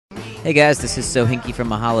Hey guys, this is Sohinky from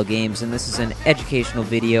Mahalo Games, and this is an educational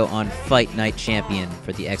video on Fight Night Champion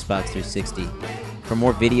for the Xbox 360. For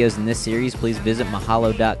more videos in this series, please visit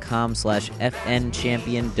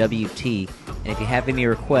mahalo.com/FNChampionWT, and if you have any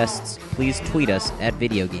requests, please tweet us at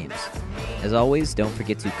Video Games. As always, don't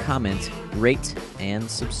forget to comment, rate, and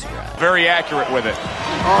subscribe. Very accurate with it.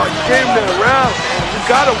 Oh, you gave him that round, man. You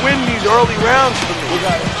gotta win these early rounds for me.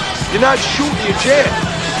 You're not shooting your jab.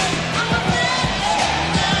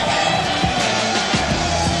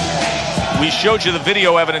 We showed you the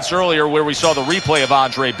video evidence earlier where we saw the replay of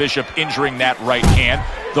Andre Bishop injuring that right hand.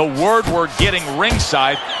 The word we're getting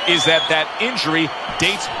ringside is that that injury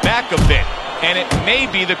dates back a bit, and it may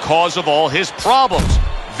be the cause of all his problems.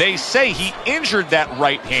 They say he injured that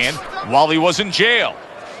right hand while he was in jail.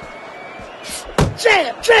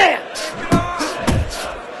 Jab, jab!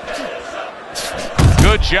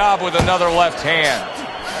 Good job with another left hand.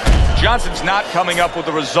 Johnson's not coming up with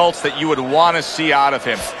the results that you would want to see out of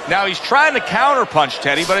him. Now, he's trying to counterpunch,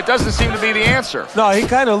 Teddy, but it doesn't seem to be the answer. No, he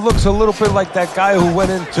kind of looks a little bit like that guy who went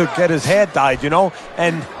in to get his hair dyed, you know?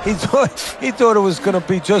 And he thought it was going to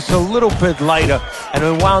be just a little bit lighter, and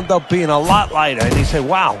it wound up being a lot lighter. And he said,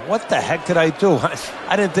 wow, what the heck did I do?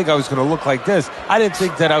 I didn't think I was going to look like this. I didn't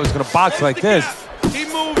think that I was going to box like this. Keep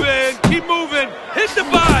moving, hit the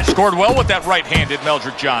box! Scored well with that right-handed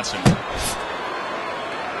Meldrick Johnson.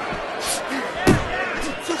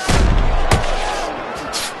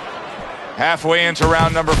 Halfway into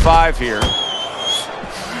round number 5 here.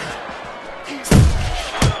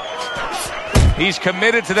 He's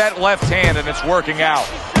committed to that left hand, and it's working out.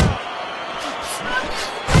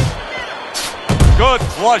 Good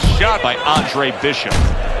flush shot by Andre Bishop.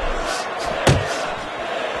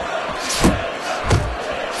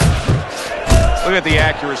 Look at the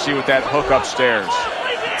accuracy with that hook upstairs.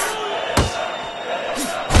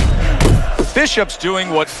 Bishop's doing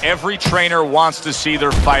what every trainer wants to see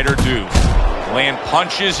their fighter do. Land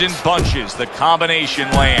punches in bunches. The combination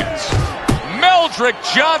lands. Meldrick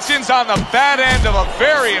Johnson's on the bad end of a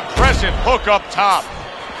very impressive hook up top.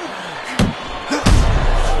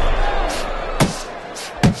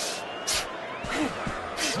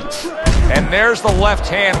 And there's the left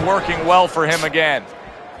hand working well for him again.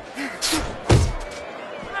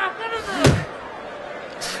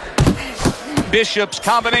 Bishop's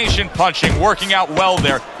combination punching working out well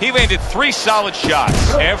there. He landed 3 solid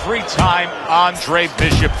shots. Every time Andre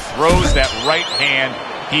Bishop throws that right hand,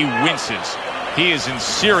 he winces. He is in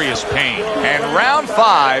serious pain. And round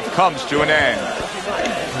 5 comes to an end.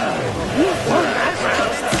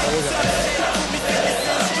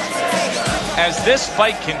 As this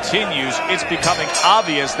fight continues, it's becoming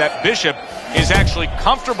obvious that Bishop is actually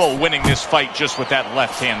comfortable winning this fight just with that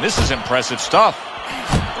left hand. This is impressive stuff.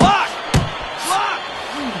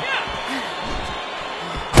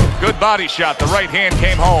 Good body shot. The right hand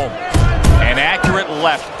came home. An accurate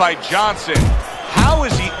left by Johnson. How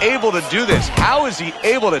is he able to do this? How is he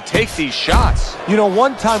able to take these shots? You know,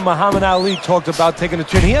 one time Muhammad Ali talked about taking a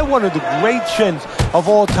chin. He had one of the great chins of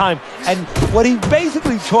all time. And what he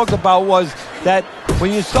basically talked about was that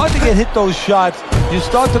when you start to get hit those shots, you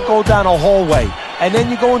start to go down a hallway. And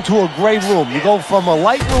then you go into a gray room. You go from a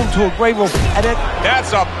light room to a gray room. And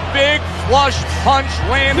that's a big flush punch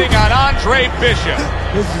landing on Andre Bishop.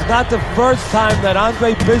 This is not the first time that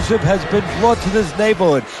Andre Bishop has been brought to this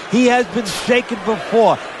neighborhood. He has been shaken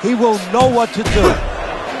before. He will know what to do.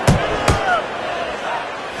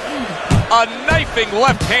 A knifing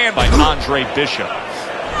left hand by Andre Bishop.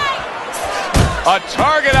 A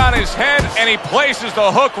target on his head, and he places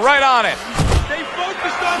the hook right on it. Stay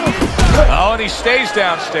focused on him. Oh, and he stays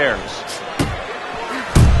downstairs.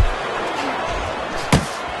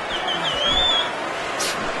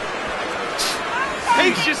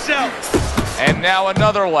 Pace yourself. And now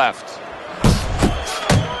another left.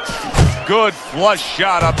 Good flush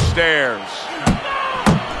shot upstairs.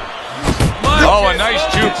 Oh, a nice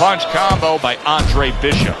 2-punch combo by Andre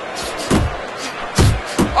Bishop.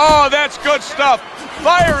 Oh, that's good stuff.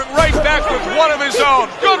 Firing right back with one of his own.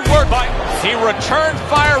 Good work by... He returned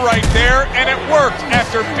fire right there, and it worked.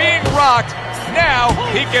 After being rocked, now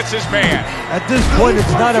he gets his man. At this point,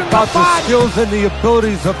 it's not about the skills and the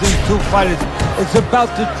abilities of these two fighters. It's about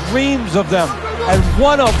the dreams of them, and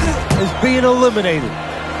one of them is being eliminated.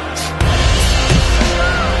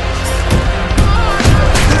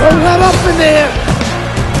 Don't let up in there.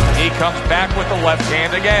 He comes back with the left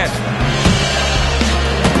hand again.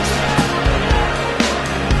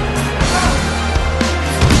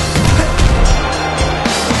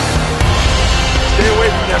 Stay away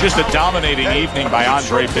from that Just a dominating evening by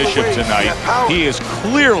Andre Bishop tonight. He is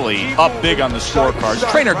clearly up big on the scorecards.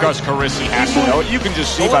 Trainer Gus Carisi has to know it. You can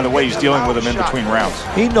just see by the way he's dealing with him in between rounds.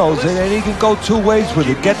 He knows it, and he can go two ways with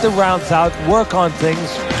it. Get the rounds out, work on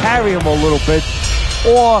things, carry him a little bit,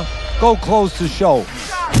 or go close to show.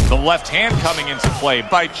 The left hand coming into play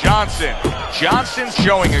by Johnson. Johnson's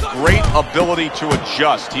showing a great ability to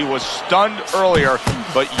adjust. He was stunned earlier,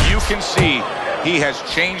 but you can see he has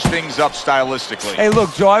changed things up stylistically. Hey,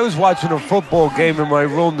 look, Joe, I was watching a football game in my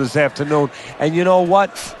room this afternoon, and you know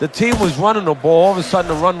what? The team was running the ball. All of a sudden,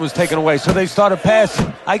 the run was taken away, so they started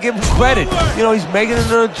passing. I give him credit. You know, he's making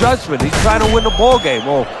an adjustment. He's trying to win the ball game.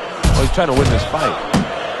 Well, he's trying to win this fight.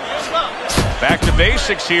 Back to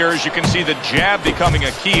basics here, as you can see the jab becoming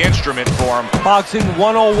a key instrument for him. Boxing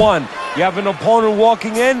 101. You have an opponent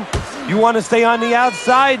walking in. You want to stay on the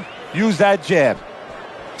outside? Use that jab.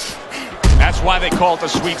 That's why they call it the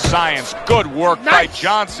sweet science. Good work by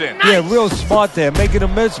Johnson. Yeah, real smart there. Making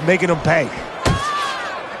him miss, making him pay.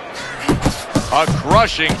 A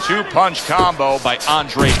crushing two-punch combo by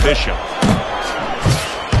Andre Bishop.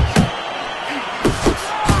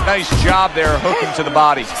 Nice job there, hooking to the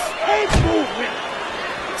body.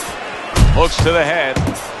 Hooks to the head.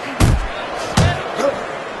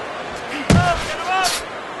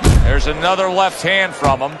 There's another left hand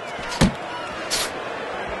from him.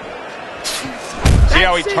 See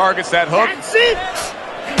how he targets that hook?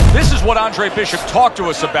 This is what Andre Bishop talked to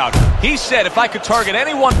us about. He said, if I could target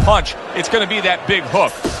any one punch, it's going to be that big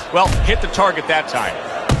hook. Well, hit the target that time.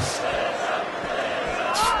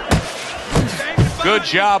 Good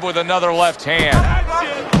job with another left hand.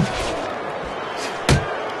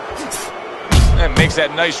 And makes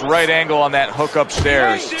that nice right angle on that hook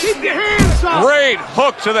upstairs. Great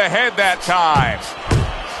hook to the head that time.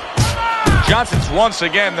 Johnson's once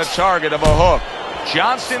again the target of a hook.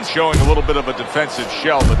 Johnson's showing a little bit of a defensive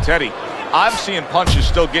shell, but Teddy, I'm seeing punches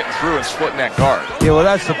still getting through and splitting that guard. Yeah, well,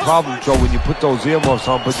 that's the problem, Joe, when you put those earmuffs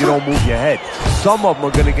on, but you don't move your head. Some of them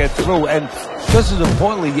are going to get through, and just as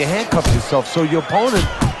importantly, you handcuff yourself, so your opponent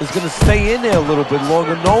is going to stay in there a little bit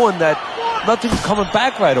longer, knowing that nothing's coming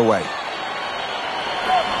back right away.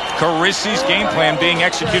 Carisi's game plan being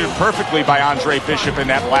executed perfectly by Andre Bishop in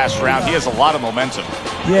that last round. He has a lot of momentum.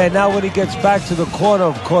 Yeah, now when he gets back to the corner,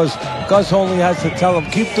 of course, Gus only has to tell him,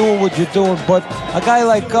 keep doing what you're doing. But a guy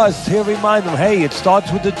like Gus, he'll remind him, hey, it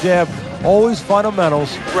starts with the jab, always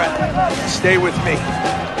fundamentals. Brett, stay with me.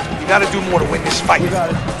 You got to do more to win this fight. You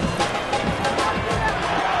got it.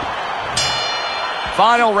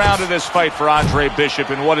 Final round of this fight for Andre Bishop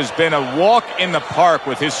in what has been a walk in the park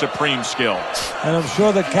with his supreme skill. And I'm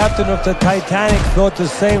sure the captain of the Titanic thought the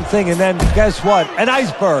same thing. And then, guess what? An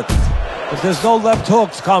iceberg. If there's no left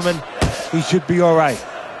hooks coming, he should be all right.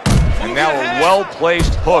 And now a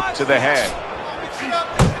well-placed hook to the head.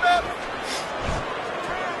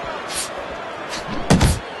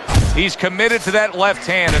 He's committed to that left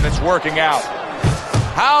hand, and it's working out.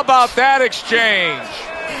 How about that exchange?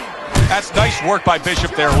 That's nice work by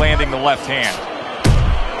Bishop there, landing the left hand.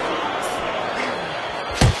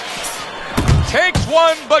 Takes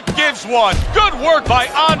one, but gives one. Good work by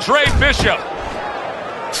Andre Bishop.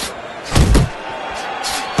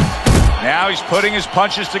 Now he's putting his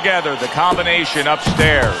punches together, the combination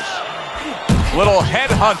upstairs. Little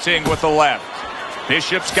head hunting with the left.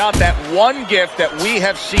 Bishop's got that one gift that we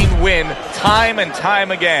have seen win time and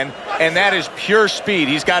time again, and that is pure speed.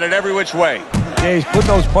 He's got it every which way. Yeah, he's putting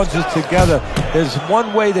those punches together. There's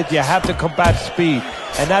one way that you have to combat speed,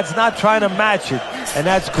 and that's not trying to match it, and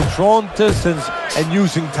that's controlling distance and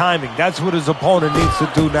using timing. That's what his opponent needs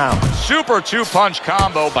to do now. Super two-punch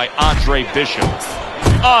combo by Andre Bishop.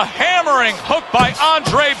 A hammering hook by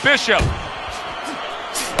Andre Bishop.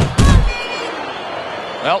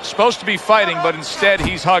 Well, supposed to be fighting, but instead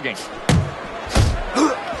he's hugging.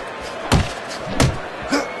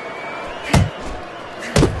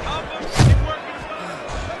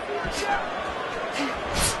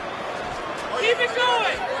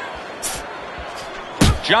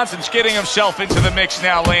 Johnson's getting himself into the mix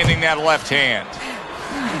now, landing that left hand.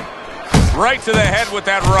 Right to the head with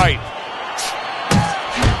that right.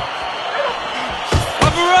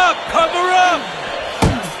 Cover up! Cover up!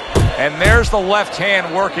 And there's the left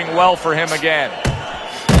hand working well for him again.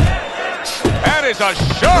 That is a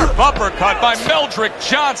sharp uppercut by Meldrick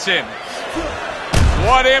Johnson.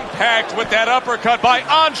 What impact with that uppercut by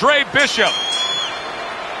Andre Bishop.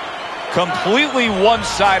 Completely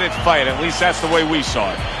one-sided fight, at least that's the way we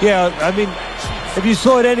saw it. Yeah, I mean, if you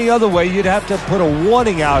saw it any other way, you'd have to put a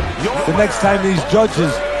warning out the next time these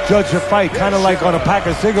judges judge a fight, kind of like on a pack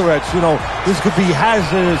of cigarettes. You know, this could be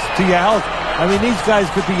hazardous to your health. I mean, these guys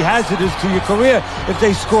could be hazardous to your career if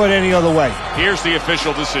they scored any other way. Here's the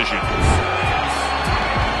official decision.